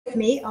with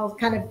me. I'll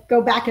kind of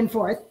go back and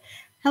forth.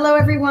 Hello,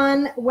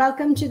 everyone.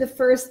 Welcome to the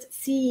first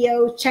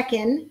CEO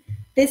check-in.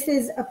 This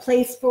is a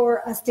place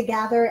for us to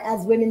gather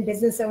as women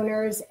business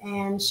owners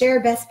and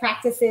share best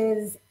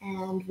practices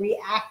and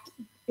react,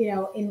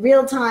 in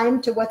real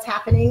time to what's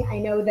happening. I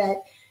know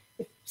that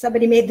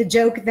somebody made the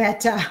joke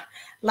that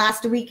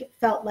last week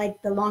felt like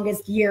the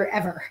longest year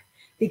ever,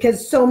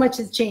 because so much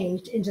has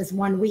changed in just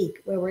 1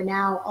 week, where we're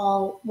now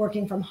all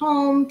working from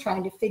home,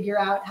 trying to figure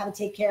out how to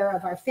take care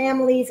of our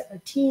families, our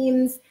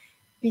teams,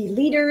 be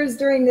leaders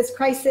during this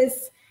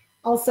crisis.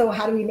 Also,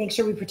 how do we make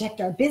sure we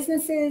protect our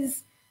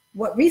businesses?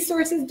 What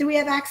resources do we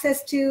have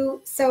access to?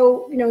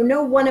 So,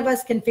 no one of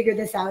us can figure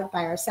this out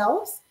by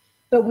ourselves,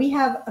 but we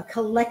have a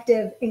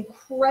collective,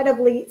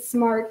 incredibly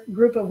smart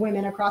group of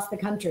women across the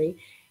country.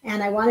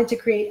 And I wanted to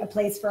create a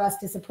place for us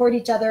to support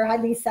each other. Hi,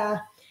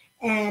 Lisa.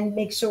 And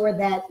make sure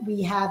that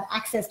we have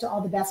access to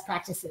all the best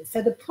practices.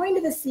 So the point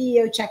of the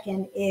CEO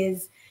check-in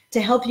is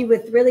to help you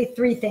with really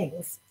three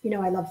things.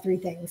 I love three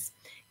things.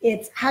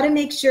 It's how to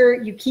make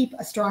sure you keep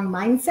a strong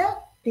mindset,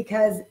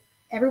 because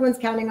everyone's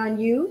counting on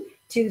you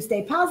to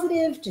stay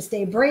positive, to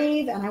stay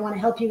brave, and I want to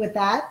help you with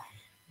that.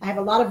 I have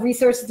a lot of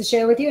resources to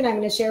share with you, and I'm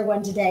going to share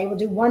one today. We'll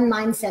do one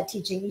mindset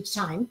teaching each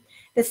time.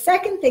 The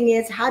second thing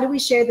is, how do we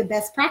share the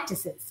best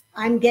practices?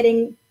 I'm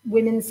getting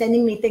women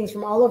sending me things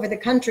from all over the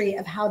country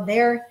of how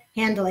they're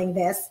handling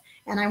this,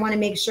 and I want to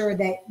make sure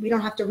that we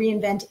don't have to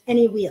reinvent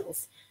any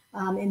wheels.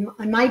 On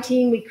my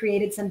team, we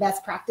created some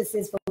best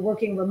practices for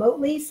working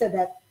remotely so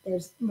that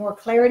there's more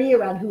clarity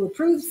around who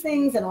approves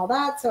things and all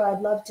that. So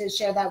I'd love to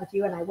share that with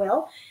you, and I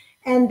will.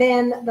 And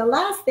then the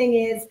last thing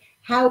is,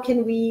 how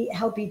can we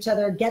help each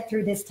other get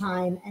through this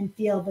time and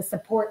feel the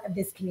support of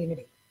this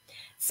community?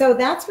 So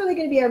that's really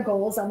going to be our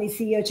goals on these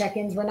CEO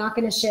check-ins. We're not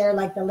going to share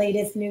like the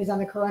latest news on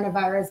the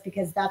coronavirus,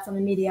 because that's on the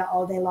media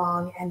all day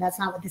long, and that's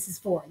not what this is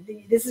for.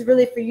 This is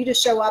really for you to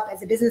show up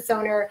as a business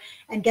owner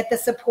and get the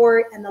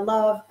support and the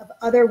love of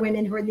other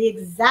women who are in the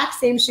exact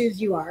same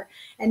shoes you are,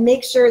 and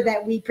make sure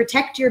that we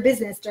protect your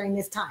business during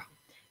this time.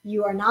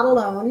 You are not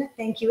alone.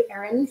 Thank you,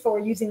 Erin, for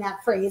using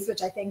that phrase,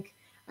 which I think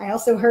I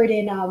also heard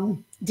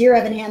in Dear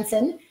Evan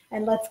Hansen.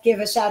 And let's give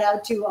a shout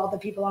out to all the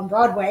people on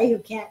Broadway who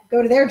can't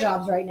go to their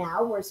jobs right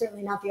now. We're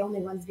certainly not the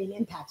only ones being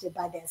impacted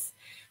by this.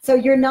 So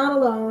you're not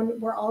alone.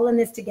 We're all in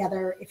this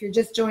together. If you're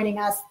just joining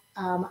us,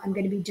 I'm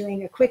going to be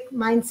doing a quick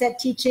mindset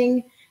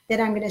teaching.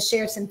 Then I'm going to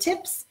share some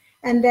tips.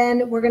 And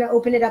then we're going to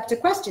open it up to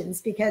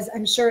questions, because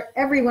I'm sure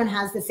everyone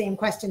has the same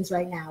questions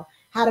right now.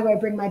 How do I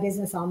bring my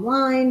business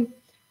online?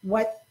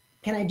 What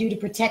can I do to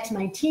protect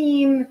my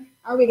team?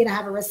 Are we going to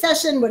have a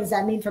recession? What does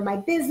that mean for my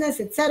business,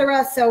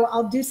 etc.? So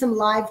I'll do some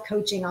live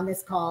coaching on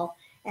this call,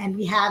 and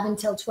we have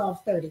until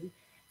 12:30.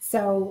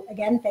 So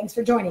again, thanks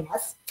for joining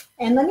us.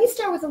 And let me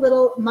start with a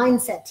little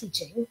mindset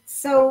teaching.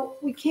 So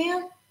we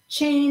can't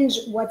change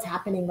what's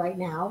happening right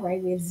now,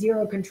 right? We have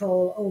zero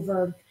control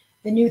over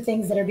the new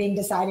things that are being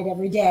decided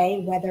every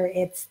day, whether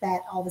it's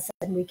that all of a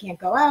sudden we can't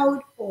go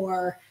out,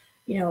 or,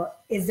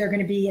 is there going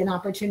to be an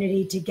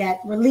opportunity to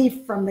get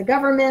relief from the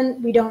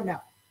government? We don't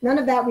know. None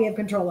of that we have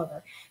control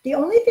over. The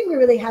only thing we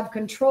really have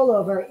control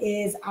over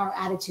is our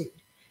attitude.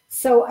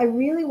 So I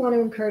really want to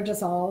encourage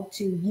us all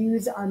to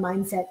use our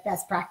mindset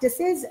best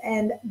practices.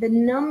 And the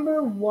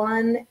number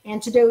one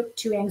antidote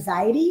to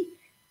anxiety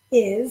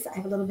is, I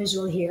have a little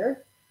visual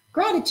here,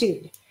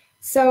 gratitude.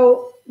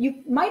 So you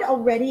might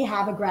already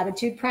have a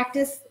gratitude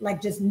practice, like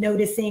just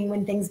noticing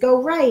when things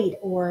go right,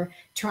 or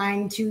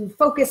trying to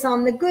focus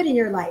on the good in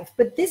your life.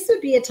 But this would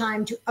be a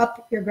time to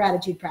up your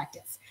gratitude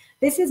practice.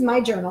 This is my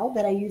journal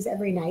that I use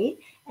every night,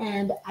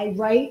 and I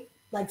write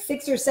like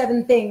 6 or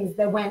 7 things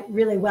that went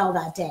really well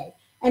that day.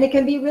 And it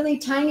can be really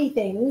tiny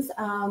things,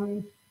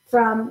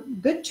 from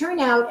good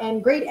turnout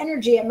and great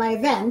energy at my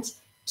event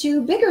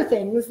to bigger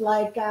things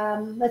like,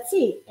 let's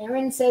see,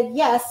 Erin said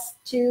yes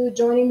to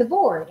joining the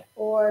board,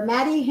 or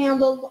Maddie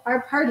handled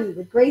our party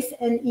with Grace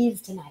and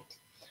Eve tonight.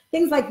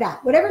 Things like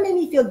that, whatever made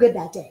me feel good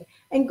that day.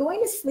 And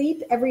going to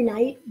sleep every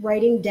night,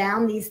 writing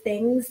down these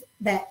things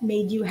that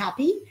made you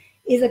happy,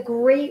 is a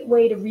great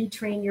way to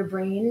retrain your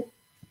brain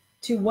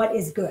to what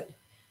is good,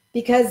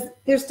 because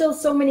there's still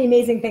so many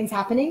amazing things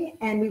happening,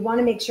 and we want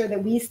to make sure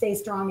that we stay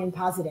strong and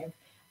positive.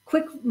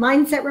 Quick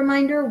mindset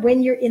reminder: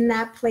 when you're in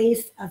that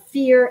place of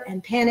fear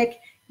and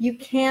panic, you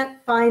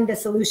can't find the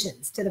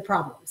solutions to the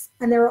problems,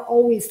 and there are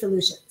always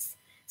solutions.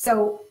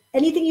 So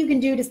anything you can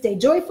do to stay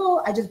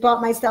joyful. I just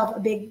bought myself a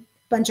big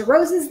bunch of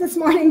roses this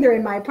morning. They're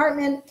in my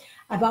apartment.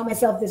 I bought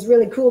myself this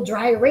really cool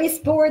dry erase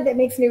board that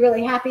makes me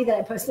really happy, that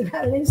I posted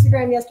about on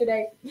Instagram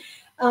yesterday.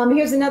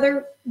 Here's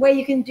another way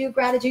you can do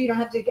gratitude. You don't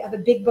have to have a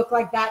big book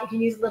like that. You can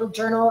use a little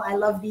journal. I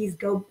love these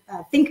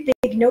Think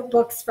Big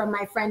notebooks from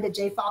my friend at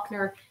Jay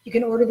Faulkner. You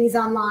can order these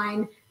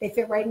online. They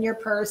fit right in your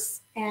purse.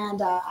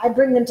 And I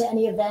bring them to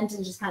any event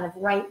and just kind of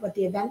write what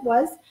the event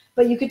was.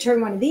 But you could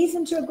turn one of these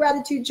into a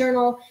gratitude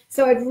journal.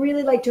 So I'd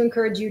really like to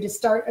encourage you to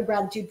start a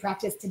gratitude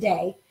practice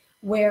today,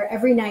 where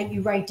every night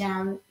you write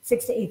down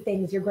 6 to 8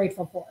 things you're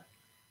grateful for.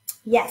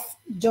 Yes,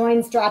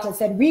 Join Strata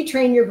said,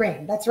 retrain your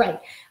brain. That's right.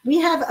 We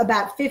have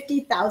about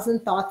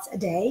 50,000 thoughts a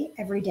day,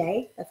 every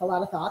day. That's a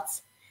lot of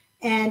thoughts.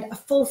 And a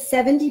full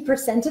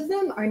 70% of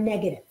them are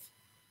negative.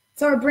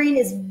 So our brain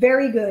is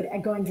very good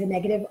at going to the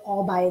negative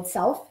all by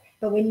itself.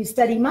 But when you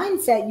study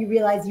mindset, you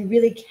realize you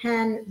really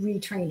can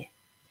retrain it.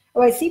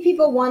 Oh, I see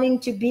people wanting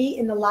to be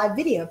in the live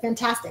video.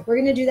 Fantastic. We're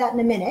going to do that in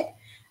a minute.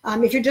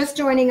 If you're just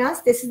joining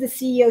us, this is the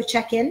CEO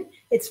Check-In.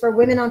 It's for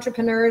women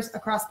entrepreneurs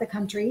across the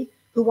country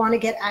who want to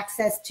get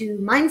access to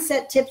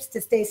mindset tips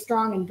to stay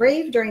strong and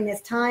brave during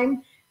this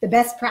time, the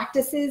best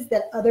practices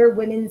that other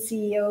women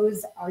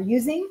CEOs are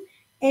using,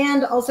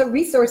 and also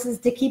resources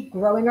to keep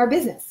growing our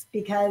business,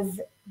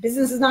 because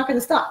business is not going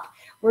to stop.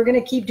 We're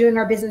going to keep doing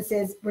our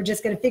businesses. We're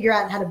just going to figure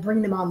out how to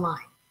bring them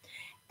online.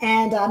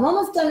 And I'm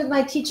almost done with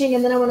my teaching,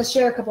 and then I want to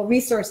share a couple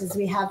resources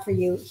we have for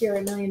you here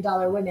at Million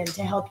Dollar Women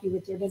to help you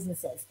with your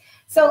businesses.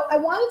 So I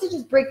wanted to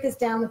just break this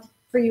down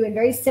for you in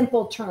very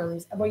simple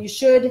terms of what you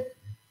should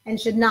and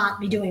should not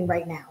be doing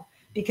right now.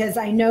 Because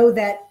I know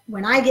that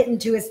when I get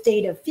into a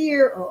state of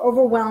fear or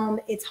overwhelm,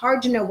 it's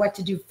hard to know what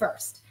to do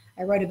first.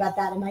 I wrote about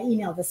that in my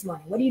email this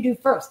morning. What do you do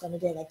first on a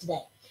day like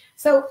today?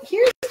 So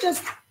here's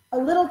just a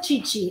little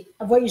cheat sheet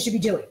of what you should be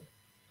doing.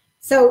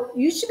 So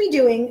you should be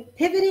doing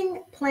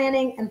pivoting,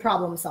 planning, and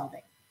problem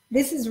solving.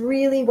 This is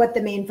really what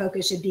the main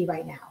focus should be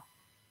right now.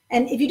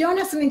 And if you don't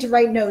have something to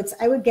write notes,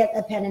 I would get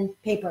a pen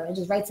and paper and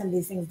just write some of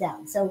these things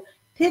down. So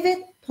pivot,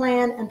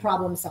 plan, and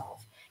problem solve.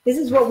 This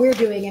is what we're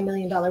doing at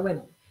Million Dollar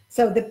Women.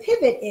 So the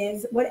pivot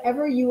is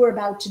whatever you were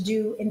about to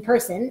do in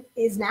person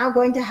is now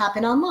going to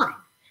happen online.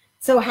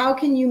 So how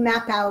can you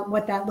map out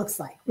what that looks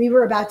like? We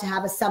were about to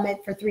have a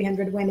summit for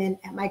 300 women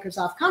at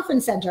Microsoft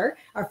Conference Center,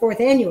 our 4th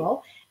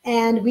annual,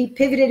 and we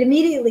pivoted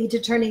immediately to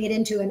turning it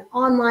into an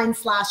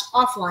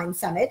online/offline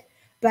summit.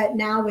 But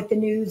now with the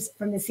news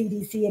from the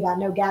CDC about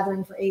no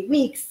gathering for 8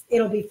 weeks,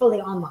 it'll be fully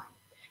online.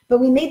 But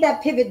we made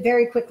that pivot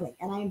very quickly,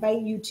 and I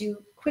invite you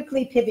to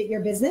quickly pivot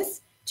your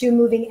business to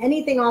moving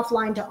anything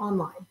offline to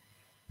online.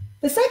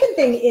 The second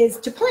thing is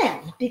to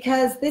plan,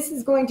 because this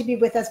is going to be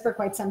with us for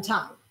quite some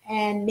time.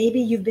 And maybe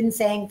you've been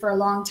saying for a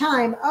long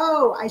time,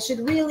 oh, I should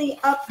really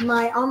up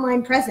my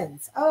online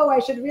presence. Oh, I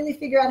should really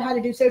figure out how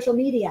to do social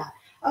media.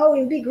 Oh, it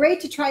would be great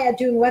to try out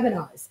doing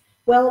webinars.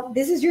 Well,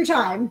 this is your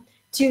time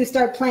to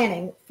start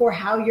planning for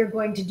how you're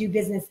going to do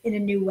business in a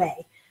new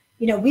way.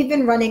 You know, we've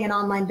been running an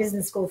online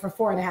business school for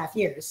 4.5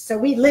 years. So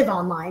we live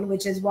online,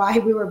 which is why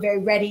we were very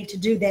ready to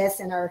do this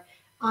and are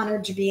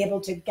honored to be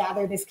able to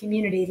gather this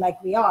community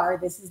like we are.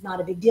 This is not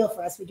a big deal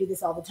for us. We do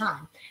this all the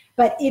time.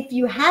 But if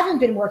you haven't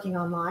been working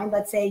online,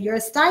 let's say you're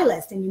a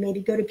stylist and you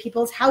maybe go to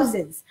people's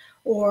houses,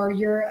 or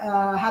you're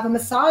have a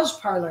massage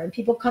parlor and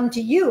people come to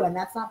you and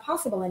that's not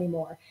possible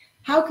anymore.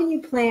 How can you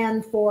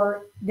plan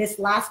for this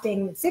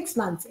lasting 6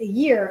 months, a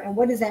year, and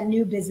what does that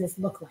new business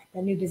look like,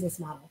 that new business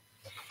model?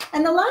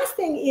 And the last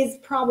thing is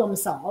problem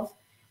solve.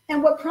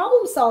 And what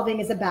problem solving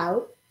is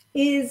about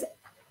is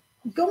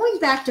going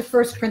back to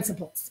first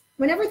principles.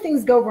 Whenever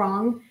things go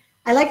wrong,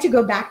 I like to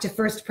go back to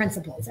first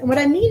principles. And what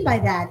I mean by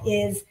that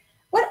is,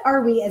 what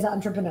are we as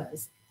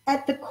entrepreneurs?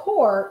 At the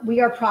core, we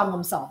are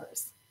problem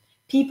solvers.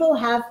 People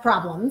have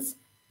problems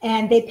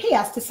and they pay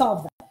us to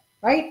solve them,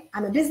 right?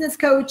 I'm a business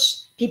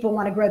coach. People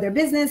want to grow their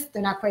business.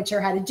 They're not quite sure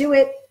how to do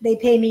it. They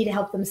pay me to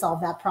help them solve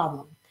that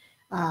problem.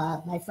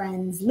 My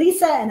friends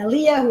Lisa and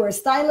Aaliyah, who are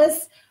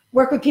stylists,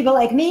 work with people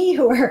like me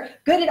who are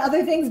good at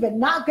other things but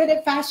not good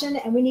at fashion,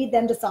 and we need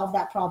them to solve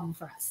that problem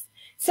for us.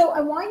 So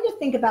I want you to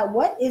think about,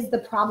 what is the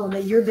problem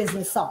that your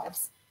business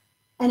solves?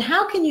 And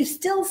how can you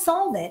still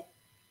solve it,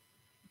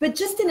 but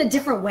just in a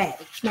different way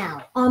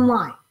now,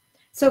 online?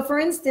 So for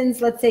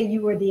instance, let's say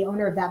you were the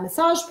owner of that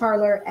massage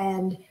parlor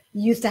and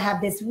you used to have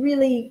this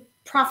really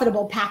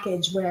profitable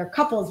package where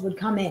couples would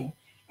come in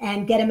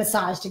and get a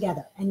massage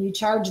together, and you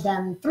charge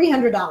them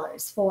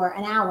 $300 for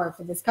an hour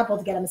for this couple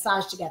to get a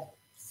massage together.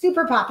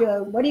 Super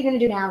popular. What are you going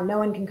to do now? No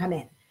one can come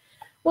in.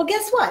 Well,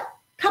 guess what?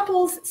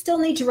 Couples still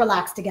need to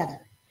relax together.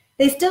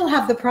 They still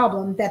have the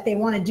problem that they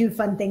want to do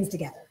fun things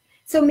together.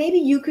 So maybe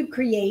you could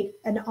create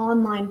an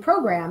online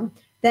program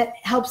that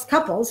helps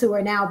couples who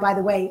are now, by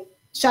the way,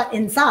 shut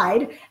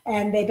inside,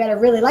 and they better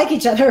really like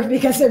each other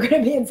because they're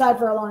going to be inside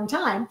for a long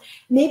time.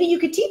 Maybe you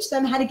could teach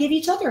them how to give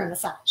each other a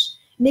massage.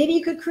 Maybe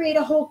you could create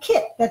a whole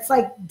kit that's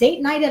like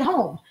date night at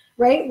home,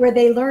 right? Where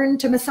they learn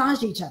to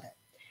massage each other.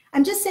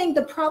 I'm just saying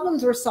the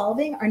problems we're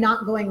solving are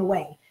not going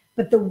away,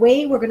 but the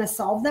way we're going to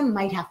solve them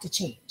might have to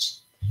change.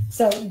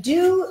 So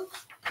do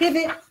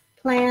pivot,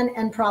 plan,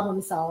 and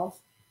problem solve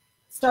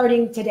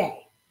starting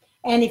today.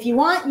 And if you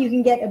want, you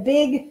can get a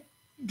big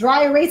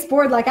dry erase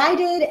board like I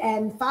did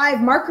and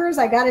 5 markers.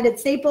 I got it at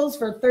Staples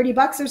for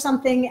 $30 or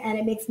something, and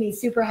it makes me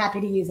super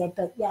happy to use it.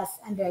 But yes,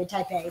 I'm very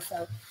type A,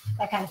 so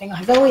that kind of thing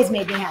has always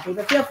made me happy,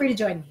 but feel free to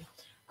join me.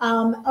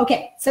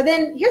 Okay, so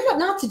then here's what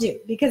not to do,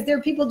 because there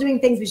are people doing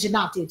things we should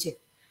not do too.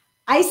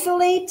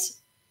 Isolate,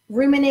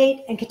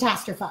 ruminate, and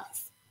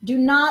catastrophize. Do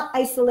not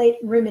isolate,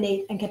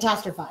 ruminate, and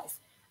catastrophize.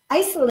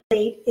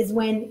 Isolate is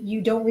when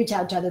you don't reach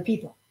out to other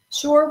people.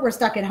 Sure, we're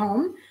stuck at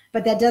home,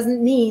 But that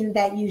doesn't mean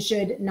that you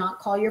should not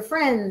call your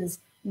friends,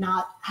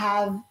 not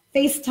have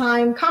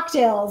FaceTime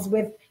cocktails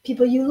with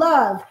people you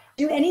love.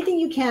 Do anything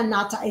you can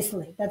not to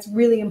isolate. That's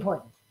really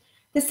important.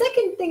 The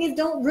second thing is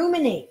don't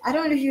ruminate. I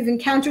don't know if you've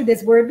encountered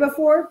this word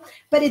before,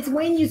 but it's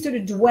when you sort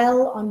of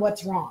dwell on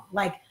what's wrong.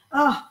 Like,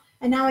 oh,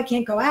 and now I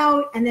can't go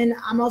out. And then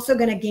I'm also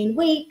going to gain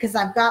weight because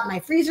I've got my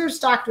freezer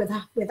stocked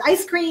with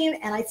ice cream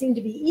and I seem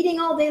to be eating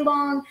all day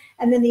long.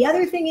 And then the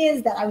other thing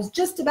is that I was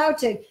just about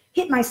to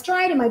hit my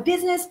stride in my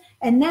business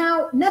and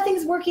now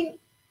nothing's working.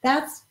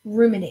 That's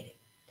ruminating.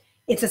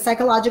 It's a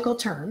psychological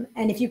term.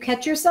 And if you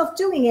catch yourself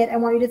doing it, I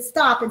want you to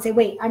stop and say,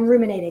 wait, I'm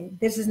ruminating.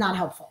 This is not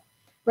helpful,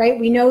 right?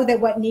 We know that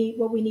what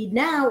we need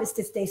now is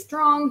to stay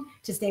strong,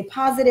 to stay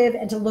positive,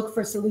 and to look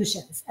for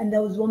solutions. And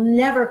those will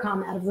never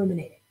come out of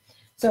ruminating.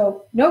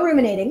 So no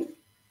ruminating.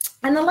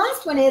 And the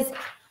last one is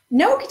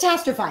no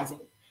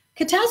catastrophizing.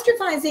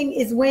 Catastrophizing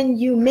is when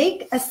you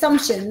make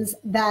assumptions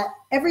that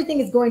everything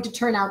is going to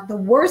turn out the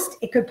worst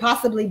it could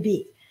possibly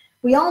be.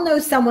 We all know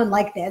someone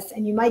like this,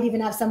 and you might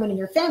even have someone in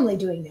your family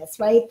doing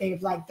this, right? They're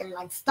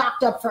like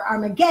stocked up for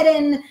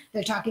Armageddon.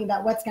 They're talking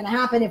about what's going to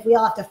happen if we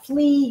all have to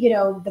flee,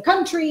 the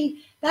country.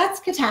 That's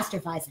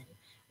catastrophizing.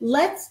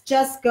 Let's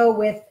just go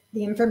with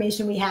the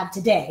information we have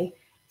today.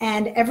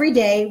 And every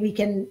day we're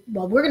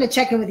going to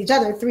check in with each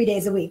other 3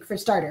 days a week for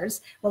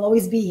starters. We'll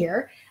always be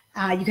here.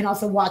 You can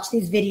also watch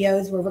these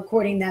videos. We're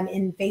recording them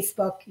in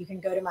Facebook. You can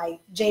go to my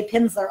Jay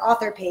Pimsleur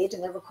author page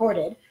and they're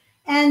recorded.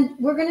 And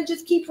we're going to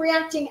just keep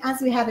reacting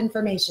as we have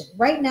information.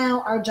 Right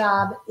now, our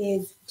job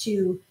is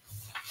to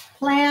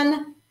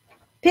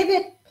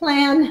pivot,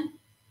 plan,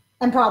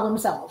 and problem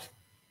solve.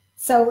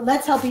 So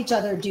let's help each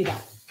other do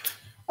that.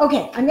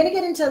 Okay, I'm going to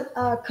get into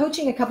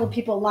coaching a couple of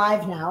people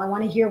live now. I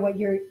want to hear what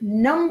your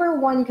number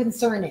one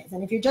concern is.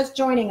 And if you're just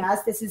joining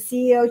us, this is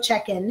CEO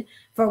Check-In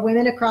for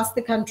women across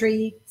the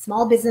country,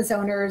 small business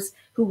owners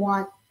who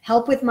want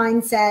help with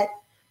mindset,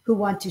 who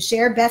want to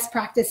share best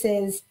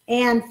practices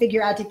and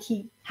figure out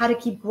how to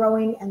keep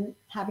growing and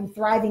having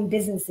thriving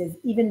businesses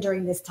even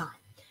during this time.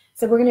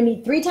 So we're going to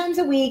meet 3 times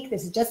a week.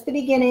 This is just the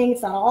beginning.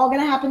 It's not all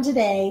going to happen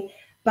today,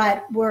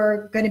 but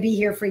we're going to be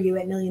here for you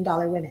at Million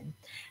Dollar Women.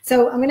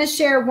 So I'm going to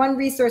share one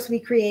resource we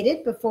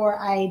created before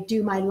I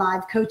do my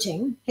live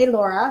coaching. Hey,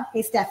 Laura.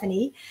 Hey,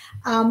 Stephanie.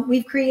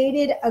 We've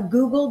created a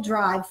Google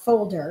Drive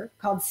folder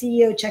called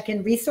CEO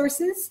Check-In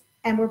Resources,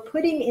 and we're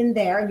putting in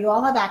there, and you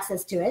all have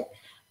access to it.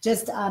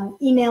 Just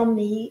email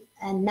me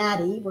and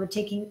Maddie. We're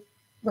taking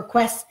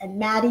requests at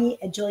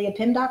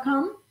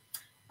maddie@juliapim.com.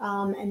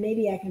 And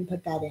maybe I can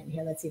put that in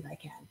here. Let's see if I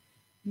can.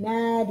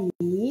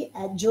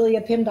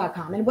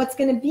 Maddie@juliapim.com. And what's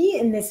going to be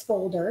in this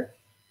folder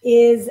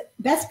is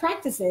best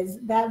practices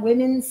that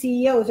women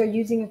CEOs are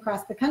using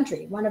across the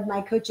country. One of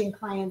my coaching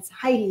clients,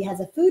 Heidi, has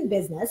a food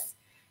business,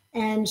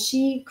 and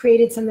she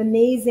created some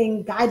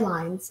amazing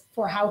guidelines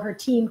for how her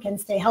team can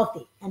stay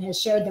healthy and has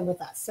shared them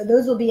with us. So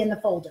those will be in the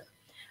folder.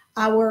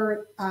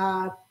 Our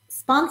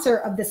sponsor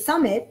of the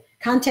summit,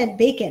 Content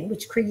Bacon,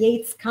 which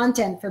creates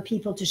content for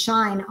people to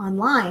shine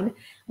online,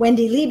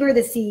 Wendy Lieber,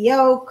 the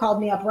CEO,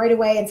 called me up right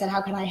away and said,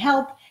 how can I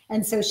help?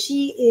 And so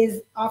she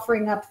is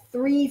offering up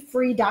 3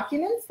 free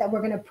documents that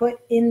we're going to put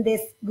in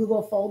this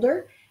Google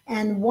folder.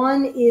 And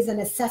one is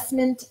an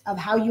assessment of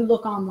how you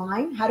look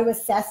online, how to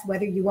assess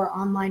whether you are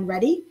online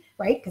ready,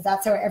 right? Because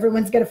that's how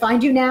everyone's going to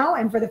find you now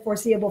and for the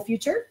foreseeable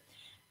future.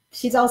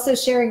 She's also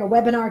sharing a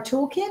webinar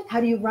toolkit.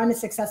 How do you run a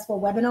successful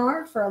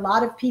webinar? For a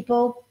lot of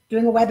people,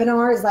 doing a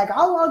webinar is like,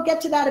 oh, I'll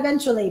get to that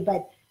eventually,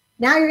 but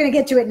now you're going to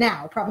get to it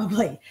now,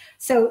 probably.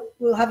 So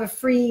we'll have a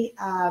free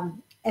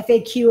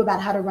FAQ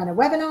about how to run a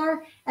webinar.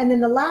 And then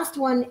the last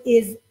one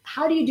is,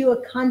 how do you do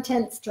a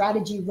content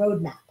strategy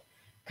roadmap?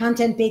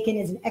 Content Bacon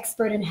is an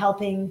expert in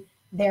helping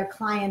their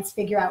clients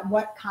figure out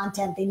what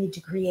content they need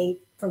to create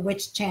for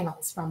which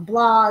channels, from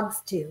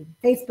blogs to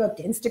Facebook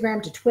to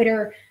Instagram to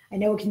Twitter. I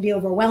know it can be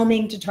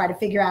overwhelming to try to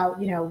figure out,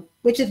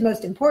 which is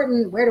most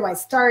important, where do I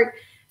start?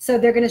 So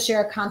they're going to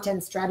share a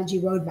content strategy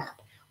roadmap.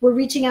 We're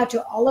reaching out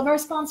to all of our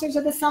sponsors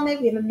of the summit.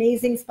 We have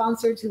amazing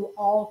sponsors who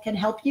all can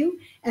help you,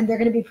 and they're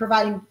going to be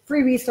providing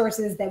free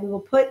resources that we will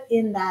put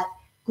in that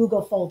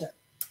Google folder.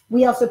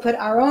 We also put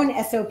our own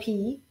SOP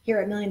here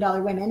at Million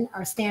Dollar Women,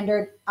 our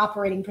standard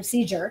operating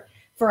procedure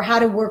for how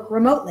to work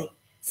remotely.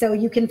 So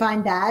you can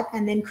find that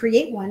and then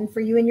create one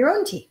for you and your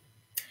own team.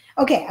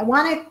 Okay, I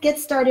want to get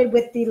started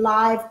with the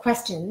live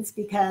questions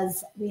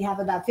because we have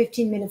about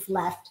 15 minutes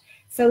left.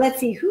 So let's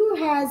see who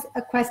has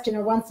a question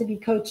or wants to be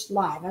coached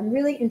live. I'm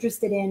really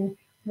interested in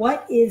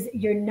what is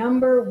your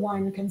number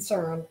one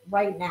concern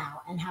right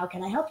now and how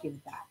can I help you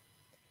with that?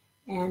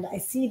 And I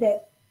see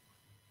that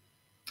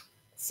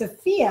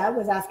Sophia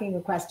was asking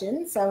a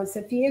question. So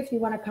Sophia, if you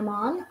want to come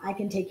on, I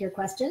can take your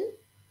question.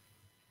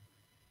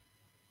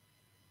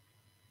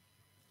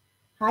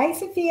 Hi,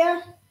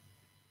 Sophia.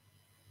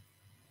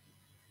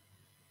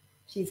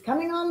 She's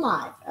coming on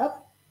live.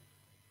 Oh,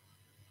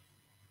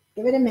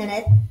 give it a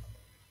minute.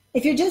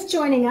 If you're just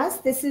joining us,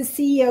 this is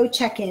CEO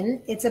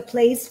Check-In. It's a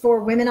place for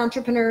women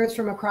entrepreneurs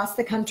from across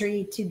the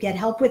country to get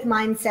help with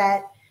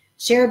mindset,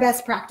 share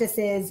best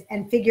practices,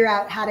 and figure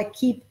out how to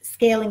keep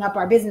scaling up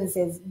our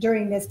businesses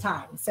during this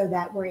time so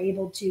that we're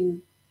able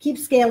to keep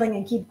scaling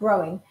and keep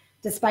growing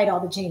despite all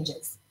the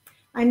changes.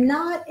 I'm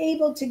not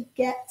able to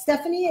get,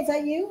 Stephanie, is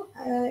that you?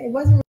 It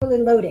wasn't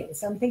really loading,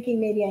 so I'm thinking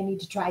maybe I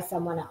need to try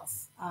someone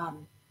else.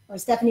 Or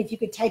Stephanie, if you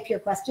could type your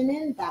question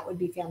in, that would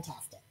be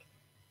fantastic.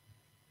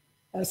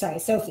 Oh, sorry,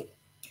 Sophie.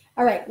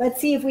 All right,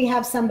 let's see if we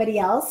have somebody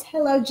else.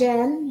 Hello,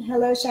 Jen.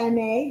 Hello,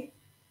 Shaimei.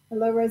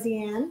 Hello,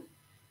 Roseanne.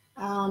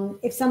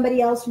 If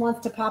somebody else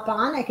wants to pop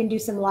on, I can do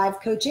some live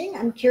coaching.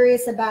 I'm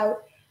curious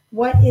about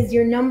what is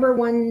your number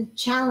one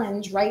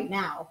challenge right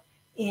now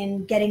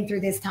in getting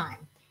through this time?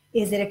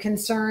 Is it a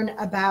concern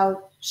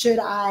about, should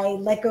I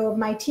let go of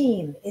my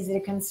team? Is it a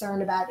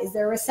concern about, is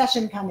there a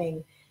recession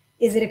coming?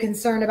 Is it a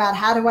concern about,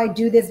 how do I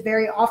do this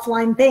very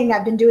offline thing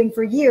I've been doing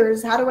for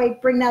years? How do I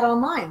bring that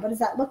online? What does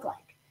that look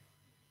like?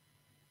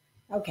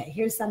 Okay,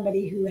 here's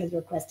somebody who has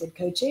requested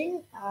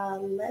coaching.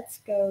 Let's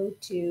go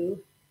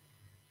to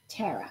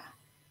Tara.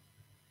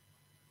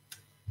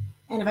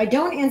 And if I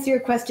don't answer your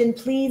question,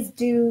 please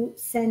do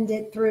send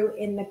it through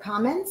in the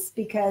comments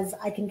because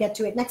I can get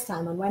to it next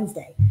time on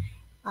Wednesday.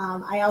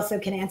 I also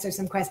can answer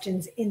some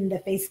questions in the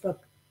Facebook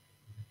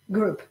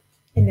group,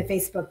 in the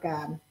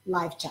Facebook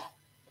live chat.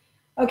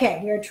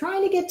 Okay, we're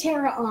trying to get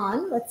Tara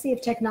on. Let's see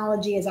if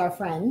technology is our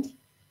friend.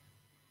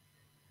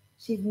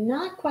 She's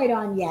not quite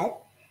on yet.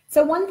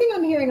 So one thing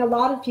I'm hearing a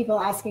lot of people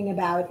asking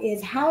about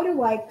is, how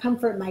do I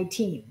comfort my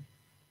team?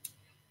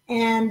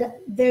 And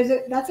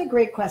that's a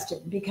great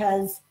question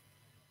because,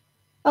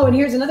 oh, and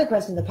here's another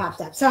question that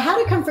popped up. So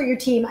how to comfort your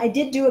team. I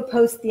did do a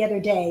post the other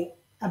day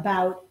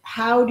about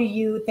how do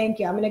you, thank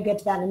you, I'm going to get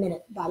to that in a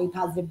minute, Body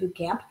Positive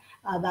Bootcamp,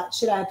 about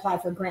should I apply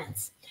for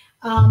grants.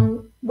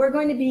 We're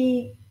going to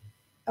be,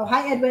 oh,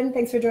 hi, Edwin,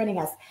 thanks for joining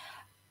us.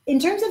 In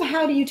terms of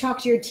how do you talk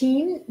to your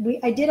team,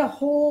 I did a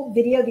whole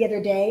video the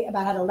other day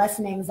about how to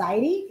lessen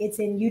anxiety. It's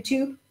in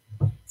YouTube.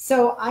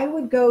 So I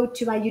would go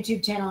to my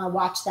YouTube channel and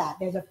watch that.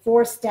 There's a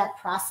 4-step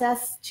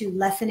process to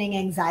lessening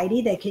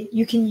anxiety that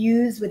you can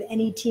use with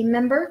any team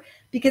member,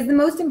 because the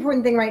most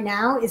important thing right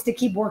now is to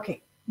keep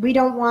working. We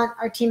don't want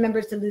our team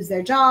members to lose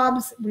their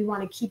jobs. We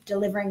want to keep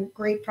delivering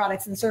great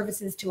products and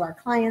services to our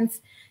clients.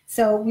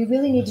 So we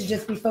really need to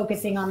just be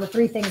focusing on the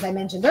 3 things I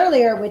mentioned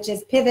earlier, which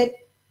is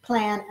pivot,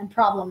 plan, and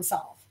problem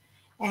solve.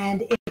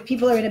 And if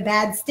people are in a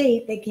bad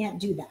state, they can't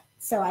do that.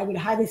 So I would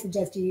highly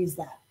suggest you use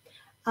that.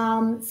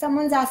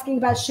 Someone's asking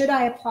about, should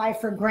I apply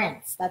for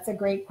grants? That's a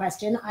great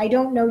question. I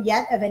don't know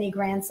yet of any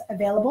grants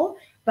available,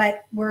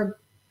 but we're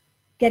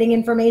getting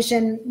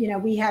information. You know,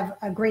 we have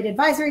a great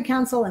advisory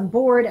council and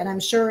board, and I'm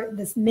sure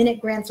this minute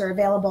grants are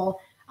available,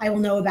 I will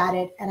know about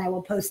it and I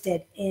will post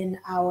it in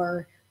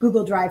our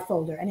Google Drive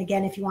folder. And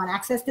again, if you want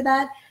access to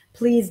that,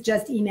 please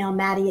just email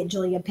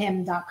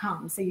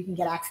Maddie@juliapim.com so you can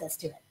get access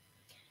to it.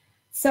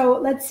 So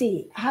let's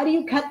see, how do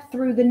you cut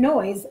through the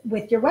noise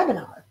with your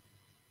webinar?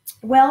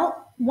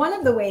 Well, one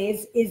of the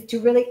ways is to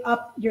really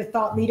up your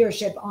thought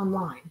leadership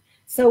online.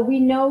 So we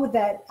know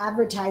that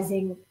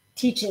advertising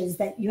teaches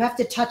that you have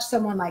to touch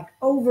someone like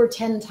over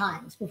 10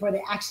 times before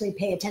they actually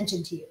pay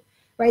attention to you,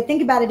 right?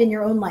 Think about it in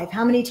your own life.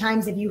 How many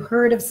times have you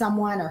heard of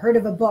someone or heard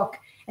of a book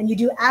and you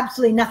do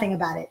absolutely nothing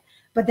about it?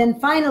 But then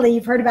finally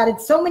you've heard about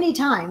it so many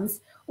times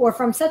or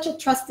from such a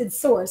trusted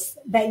source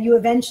that you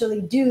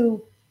eventually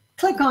do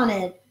click on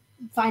it,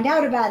 find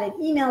out about it,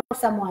 email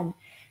someone.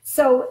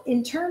 So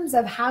in terms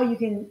of how you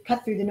can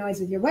cut through the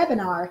noise with your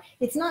webinar,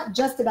 it's not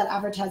just about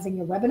advertising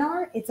your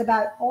webinar, it's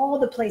about all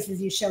the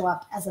places you show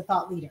up as a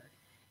thought leader.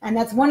 And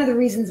that's one of the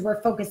reasons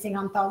we're focusing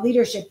on thought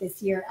leadership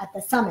this year at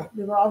the summit.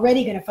 We were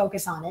already going to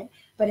focus on it,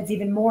 but it's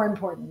even more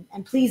important.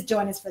 And please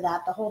join us for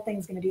that. The whole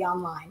thing's going to be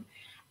online.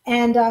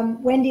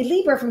 And Wendy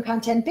Lieber from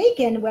Content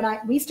Bacon, when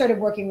we started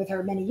working with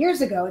her many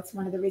years ago, it's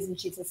one of the reasons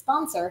she's a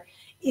sponsor,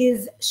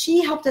 is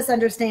she helped us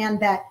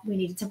understand that we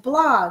needed to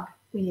blog,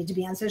 we needed to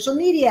be on social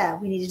media,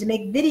 we needed to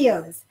make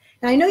videos.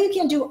 Now, I know you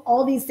can't do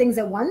all these things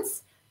at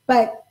once,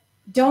 but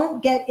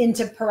don't get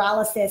into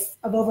paralysis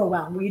of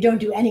overwhelm where you don't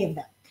do any of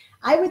them.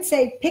 I would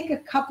say pick a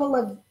couple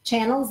of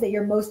channels that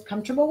you're most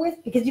comfortable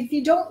with, because if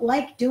you don't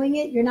like doing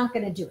it, you're not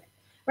going to do it,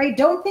 right?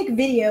 Don't pick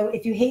video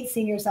if you hate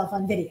seeing yourself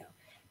on video,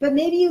 but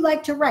maybe you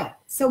like to write.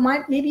 So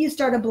maybe you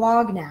start a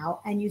blog now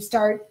and you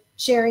start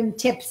sharing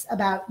tips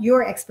about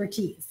your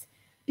expertise,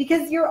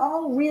 because you're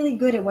all really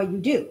good at what you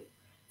do.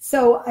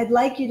 So I'd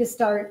like you to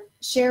start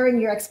sharing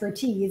your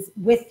expertise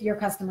with your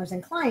customers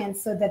and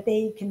clients so that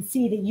they can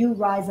see that you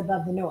rise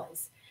above the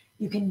noise.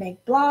 You can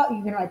write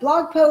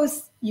blog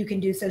posts, you can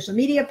do social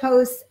media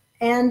posts,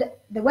 and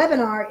the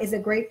webinar is a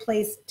great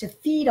place to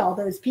feed all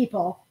those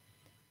people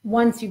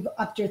once you've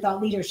upped your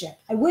thought leadership.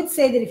 I would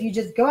say that if you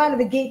just go out of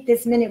the gate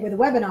this minute with a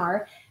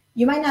webinar,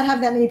 you might not have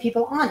that many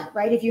people on it,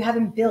 right? If you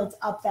haven't built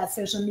up that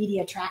social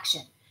media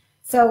traction.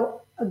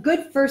 So a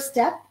good first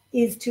step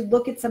is to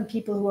look at some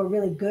people who are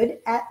really good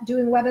at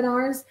doing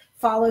webinars,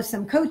 follow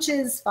some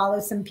coaches,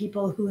 follow some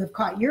people who have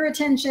caught your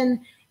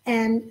attention,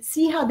 and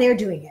see how they're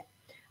doing it.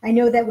 I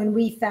know that when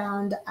we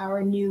found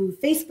our new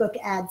Facebook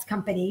ads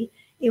company,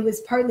 it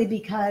was partly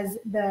because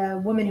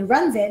the woman who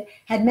runs it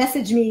had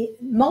messaged me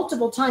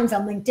multiple times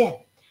on LinkedIn.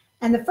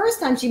 And the first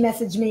time she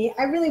messaged me,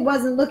 I really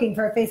wasn't looking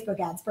for a Facebook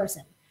ads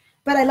person,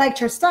 but I liked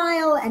her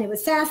style and it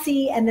was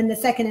sassy. And then the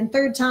second and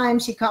third time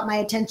she caught my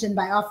attention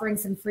by offering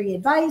some free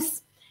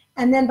advice.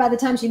 And then by the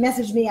time she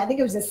messaged me, I think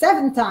it was the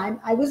seventh time,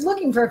 I was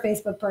looking for a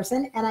Facebook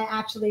person and I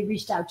actually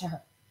reached out to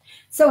her.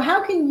 So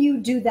how can you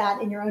do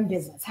that in your own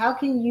business? How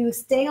can you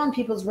stay on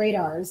people's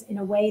radars in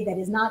a way that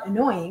is not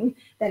annoying,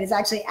 that is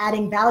actually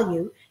adding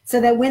value, so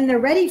that when they're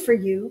ready for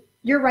you,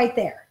 you're right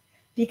there?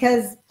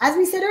 Because as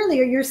we said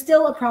earlier, you're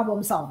still a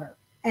problem solver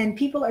and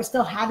people are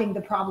still having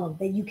the problem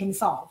that you can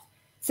solve.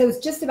 So it's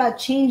just about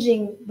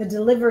changing the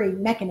delivery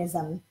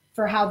mechanism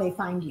for how they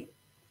find you.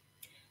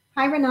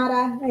 Hi,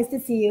 Renata. Nice to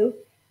see you.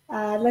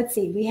 Let's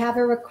see. We have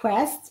a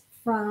request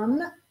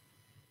from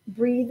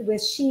Breathe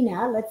with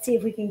Sheena. Let's see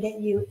if we can get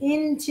you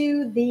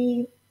into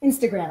the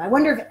Instagram. I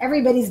wonder if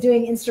everybody's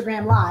doing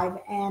Instagram Live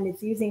and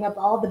it's using up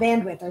all the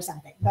bandwidth or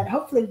something. But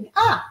hopefully,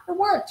 it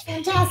worked.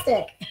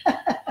 Fantastic. Hi,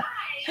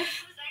 I was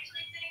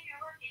actually sitting here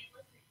working,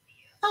 listening to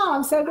you. Oh,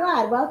 I'm so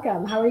glad.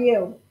 Welcome. How are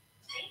you?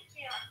 Thank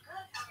you. I'm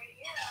good. How are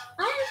you?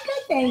 I'm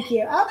good, thank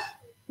you. Oh,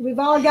 we've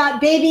all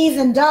got babies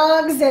and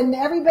dogs and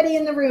everybody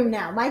in the room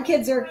now. My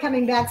kids are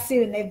coming back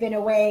soon. They've been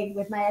away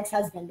with my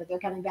ex-husband, but they're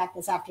coming back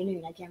this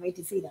afternoon. I can't wait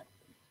to see them.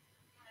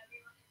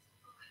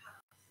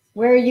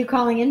 Where are you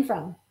calling in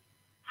from?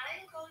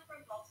 I'm calling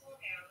from Baltimore,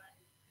 Maryland.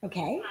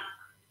 Okay.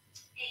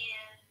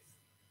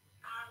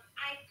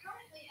 I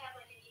currently have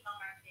like an email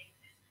marketing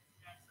business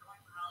that's going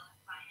well. I have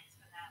clients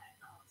for that as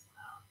well.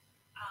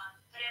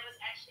 But I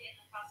was actually in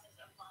the process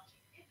of launching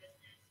a new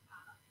business,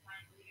 my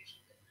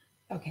leadership business.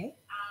 Okay.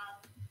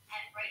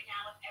 And right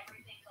now with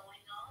everything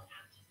going on,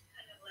 I'm just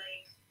kind of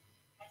like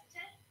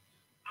hesitant.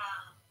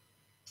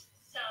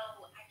 So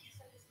I guess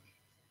I'm just looking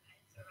for some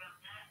guidance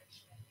around that. Like,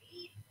 should I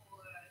wait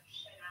or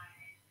should I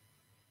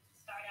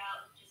start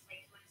out with just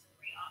like doing some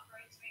free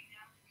offerings right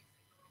now? Because I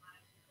know a lot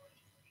of people are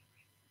just looking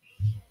for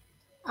information.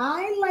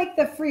 I like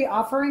the free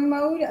offering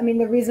mode. I mean,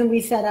 the reason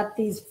we set up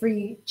these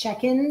free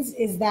check-ins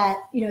is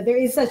that, there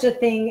is such a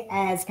thing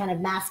as kind of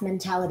mass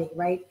mentality,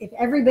 right? If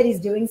everybody's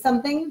doing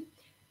something,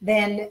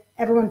 then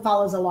everyone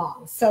follows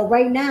along. So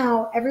right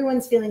now,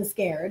 everyone's feeling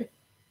scared.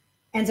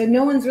 And so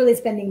no one's really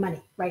spending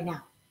money right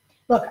now.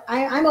 Look,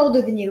 I'm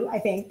older than you, I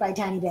think, by a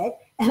tiny bit.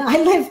 And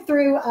I lived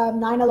through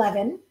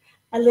 9/11.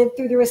 I lived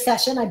through the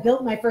recession. I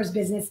built my first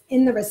business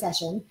in the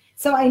recession.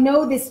 So I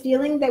know this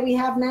feeling that we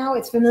have now,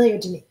 it's familiar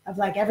to me, of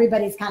like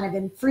everybody's kind of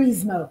in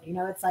freeze mode.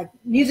 It's like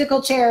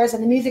musical chairs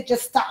and the music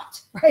just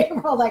stopped, right?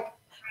 We're all like,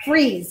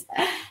 freeze.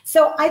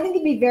 So I think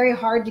it'd be very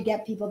hard to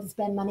get people to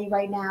spend money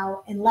right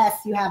now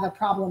unless you have a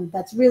problem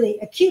that's really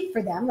acute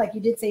for them. Like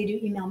you did say, you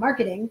do email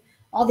marketing.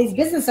 All these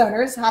business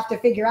owners have to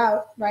figure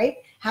out, right,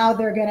 how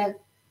they're going to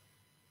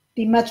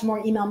be much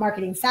more email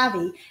marketing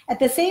savvy. At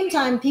the same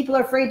time, people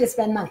are afraid to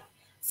spend money.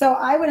 So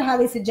I would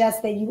highly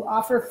suggest that you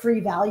offer free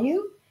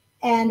value,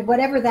 and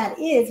whatever that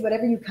is,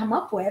 whatever you come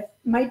up with,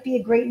 might be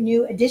a great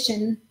new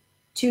addition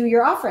to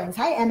your offerings.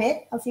 Hi,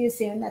 Emmett. I'll see you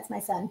soon. That's my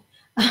son.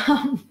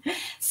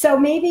 So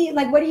maybe,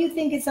 like, what do you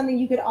think is something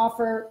you could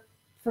offer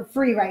for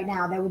free right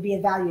now that would be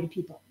of value to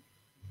people?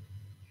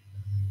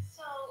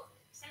 So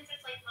since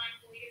it's like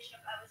mindful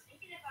leadership, I was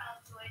thinking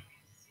about doing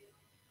Zoom,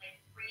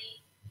 like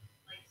free,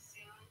 like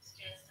Zooms,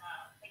 just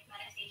like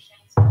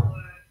meditations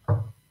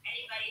for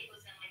anybody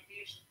who's in like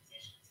leadership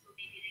positions who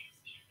maybe they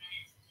just need a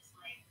minute to just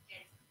like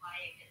get some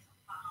quiet, get some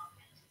calm,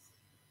 and just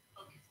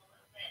focus a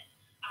little bit.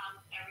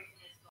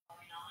 Everything that's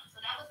going on. So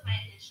that was my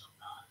initial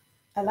thought.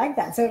 I like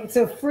that.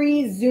 So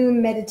free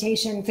Zoom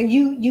meditation. So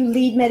you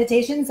lead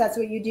meditations. That's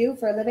what you do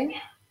for a living? Yeah.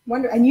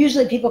 Wonder. And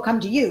usually people come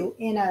to you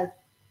in a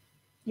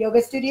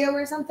yoga studio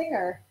or something,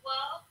 or?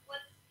 Well,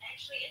 what's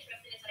actually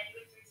interesting is I do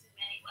it through Zoom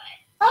anyway.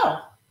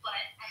 Oh. But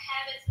I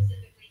haven't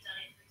specifically done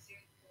it through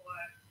Zoom for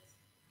this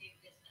new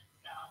business.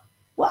 So.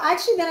 Well,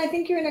 actually, then I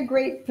think you're in a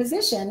great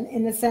position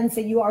in the sense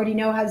that you already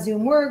know how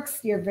Zoom works.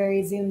 You're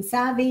very Zoom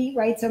savvy,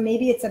 right? So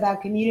maybe it's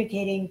about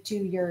communicating to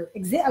your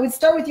I would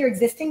start with your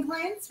existing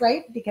clients,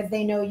 right? Because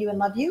they know you and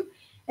love you,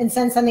 and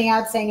send something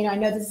out saying, I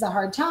know this is a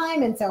hard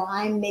time, and so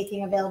I'm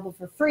making available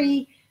for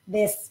free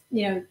this,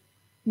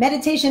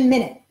 meditation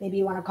minute, maybe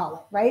you want to call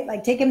it, right?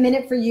 Like take a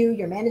minute for you.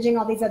 You're managing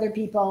all these other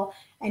people,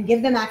 and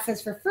give them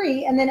access for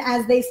free. And then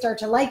as they start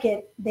to like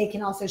it, they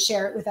can also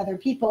share it with other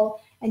people.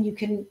 And you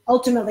can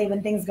ultimately,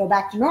 when things go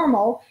back to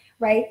normal,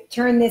 right,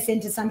 turn this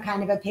into some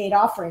kind of a paid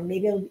offering.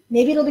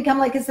 Maybe it'll become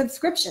like a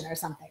subscription or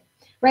something,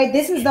 right?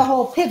 This is the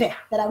whole pivot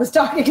that I was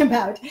talking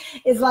about,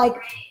 is like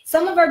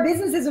some of our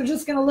businesses are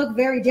just going to look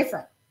very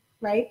different,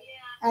 right,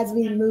 as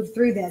we move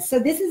through this. So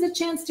this is a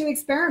chance to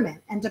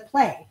experiment and to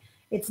play.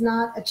 It's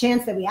not a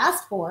chance that we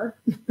asked for,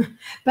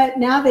 but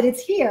now that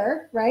it's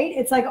here, right,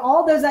 it's like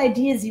all those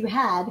ideas you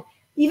had,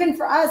 even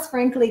for us,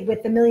 frankly,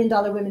 with the $1 Million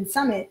Women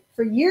Summit,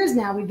 for years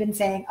now, we've been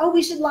saying, oh,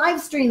 we should live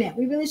stream it.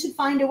 We really should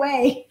find a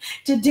way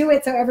to do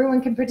it so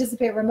everyone can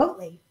participate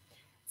remotely.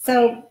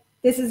 So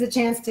this is a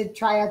chance to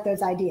try out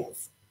those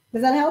ideas.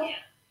 Does that help? Yeah,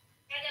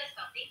 that does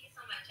help. Thank you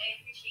so much. I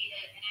appreciate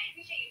it. And I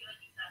appreciate you doing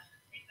these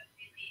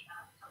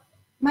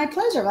My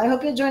pleasure. I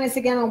hope you'll join us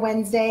again on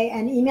Wednesday,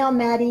 and email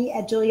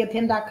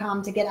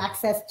Maddie@juliapim.com to get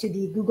access to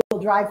the Google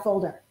Drive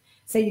folder.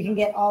 So you can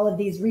get all of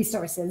these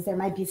resources. There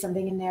might be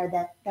something in there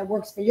that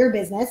works for your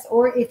business,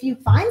 or if you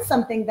find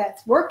something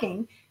that's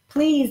working,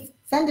 please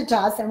send it to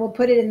us and we'll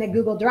put it in the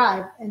Google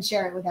Drive and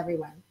share it with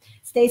everyone.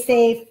 Stay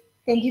safe.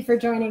 Thank you for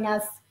joining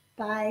us.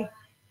 Bye.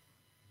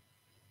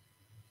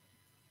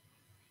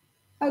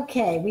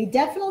 Okay, we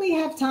definitely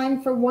have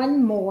time for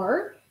one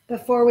more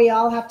before we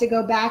all have to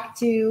go back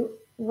to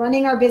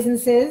running our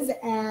businesses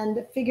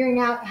and figuring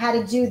out how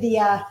to do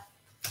the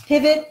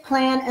pivot,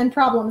 plan, and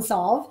problem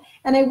solve.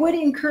 And I would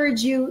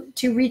encourage you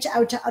to reach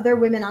out to other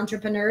women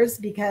entrepreneurs,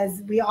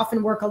 because we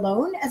often work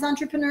alone as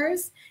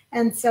entrepreneurs.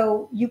 And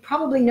so you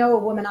probably know a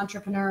woman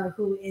entrepreneur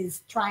who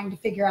is trying to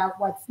figure out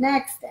what's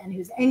next and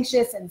who's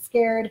anxious and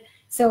scared.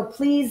 So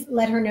please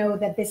let her know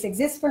that this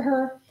exists for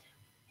her.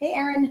 Hey,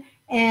 Erin,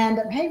 and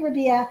hey,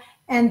 Rabia,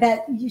 and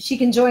that she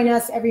can join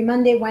us every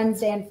Monday,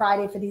 Wednesday, and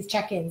Friday for these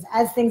check-ins.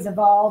 As things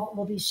evolve,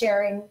 we'll be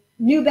sharing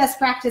new best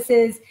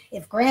practices.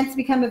 If grants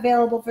become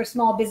available for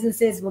small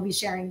businesses, we'll be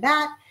sharing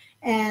that.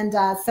 And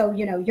so,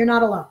 you know, you're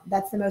not alone.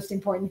 That's the most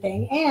important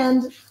thing.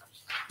 And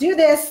do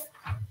this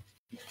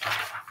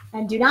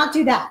and do not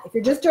do that. If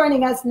you're just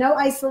joining us, no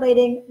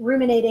isolating,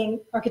 ruminating,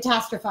 or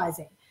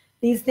catastrophizing.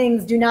 These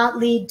things do not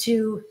lead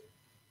to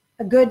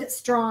a good,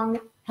 strong,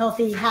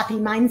 healthy, happy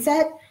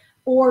mindset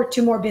or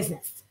to more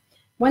business.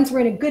 Once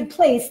we're in a good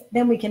place,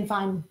 then we can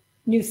find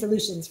new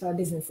solutions for our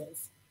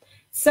businesses.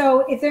 So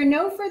if there are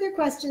no further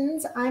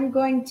questions, I'm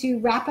going to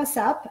wrap us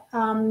up.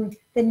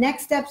 The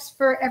next steps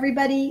for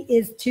everybody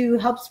is to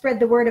help spread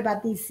the word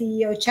about these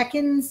CEO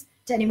check-ins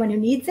to anyone who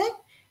needs it,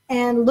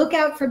 and look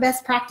out for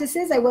best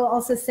practices. I will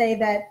also say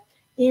that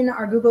in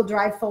our Google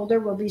Drive folder,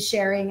 we'll be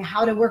sharing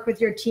how to work with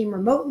your team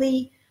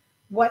remotely,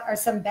 what are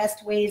some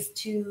best ways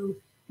to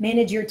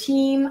manage your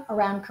team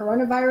around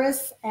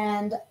coronavirus,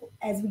 and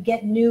as we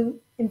get new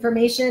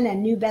information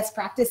and new best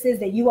practices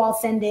that you all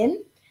send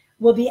in,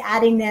 we'll be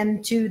adding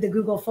them to the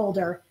Google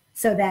folder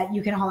so that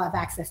you can all have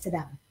access to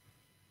them.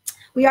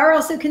 We are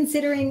also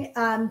considering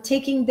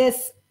taking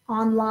this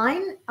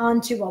online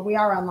onto, well, we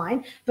are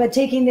online, but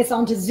taking this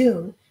onto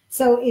Zoom.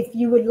 So if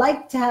you would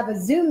like to have a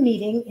Zoom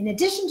meeting in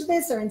addition to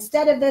this or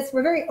instead of this,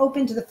 we're very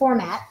open to the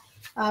format.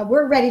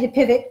 We're ready to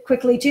pivot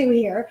quickly too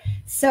here.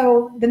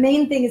 So the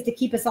main thing is to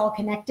keep us all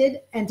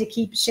connected and to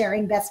keep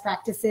sharing best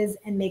practices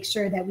and make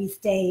sure that we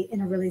stay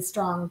in a really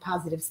strong,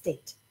 positive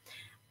state.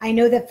 I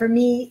know that for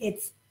me,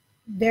 it's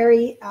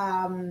very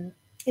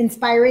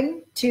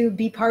inspiring to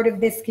be part of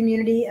this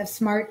community of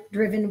smart,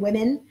 driven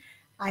women.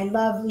 I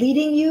love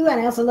leading you, and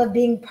I also love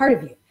being part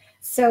of you.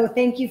 So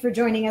thank you for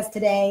joining us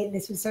today.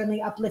 This was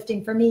certainly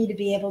uplifting for me to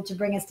be able to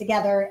bring us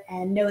together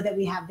and know that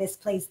we have this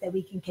place that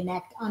we can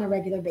connect on a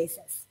regular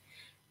basis.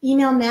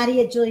 Email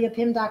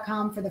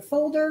Maddie@juliapim.com for the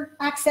folder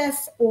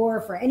access or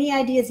for any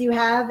ideas you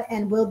have,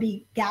 and we'll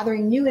be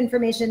gathering new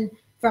information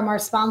from our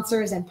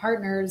sponsors and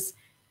partners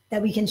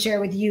that we can share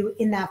with you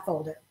in that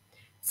folder.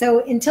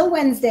 So until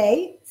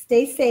Wednesday,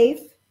 stay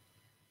safe,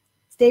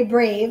 stay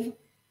brave,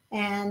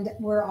 and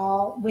we're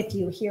all with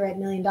you here at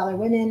Million Dollar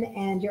Women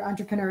and your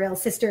entrepreneurial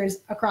sisters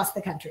across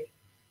the country.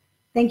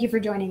 Thank you for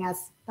joining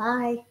us.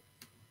 Bye.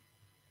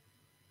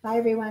 Bye,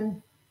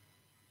 everyone.